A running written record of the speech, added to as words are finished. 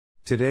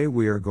Today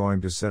we are going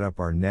to set up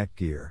our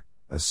Netgear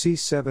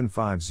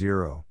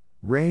AC750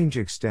 range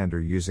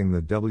extender using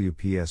the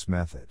WPS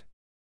method.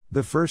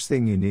 The first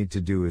thing you need to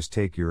do is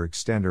take your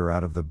extender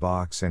out of the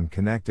box and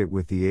connect it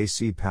with the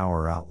AC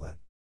power outlet.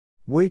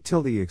 Wait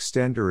till the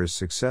extender is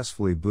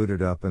successfully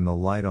booted up and the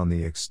light on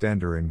the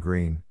extender in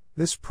green.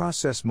 This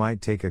process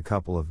might take a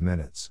couple of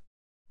minutes.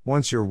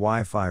 Once your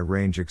Wi-Fi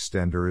range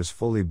extender is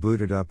fully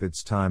booted up,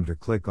 it's time to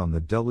click on the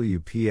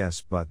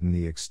WPS button.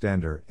 The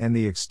extender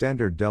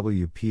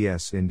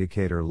WPS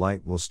indicator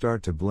light will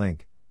start to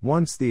blink.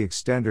 Once the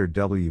extender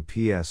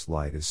WPS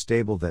light is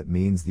stable, that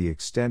means the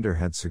extender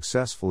had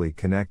successfully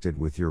connected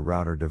with your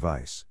router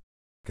device.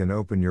 You can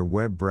open your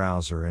web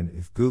browser, and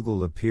if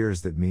Google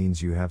appears, that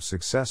means you have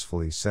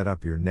successfully set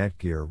up your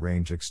Netgear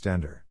range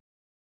extender.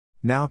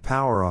 Now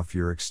power off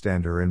your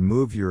extender and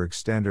move your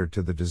extender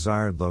to the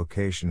desired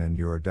location and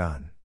you're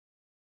done.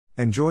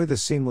 Enjoy the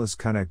seamless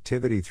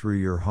connectivity through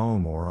your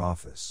home or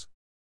office.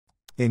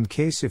 In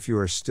case if you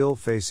are still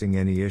facing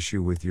any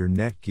issue with your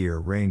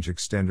Netgear range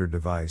extender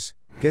device,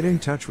 get in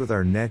touch with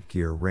our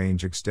Netgear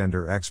range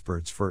extender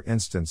experts for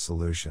instant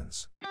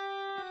solutions.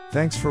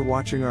 Thanks for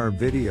watching our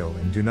video,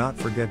 and do not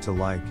forget to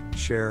like,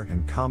 share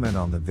and comment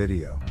on the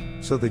video,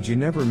 so that you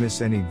never miss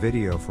any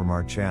video from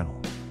our channel.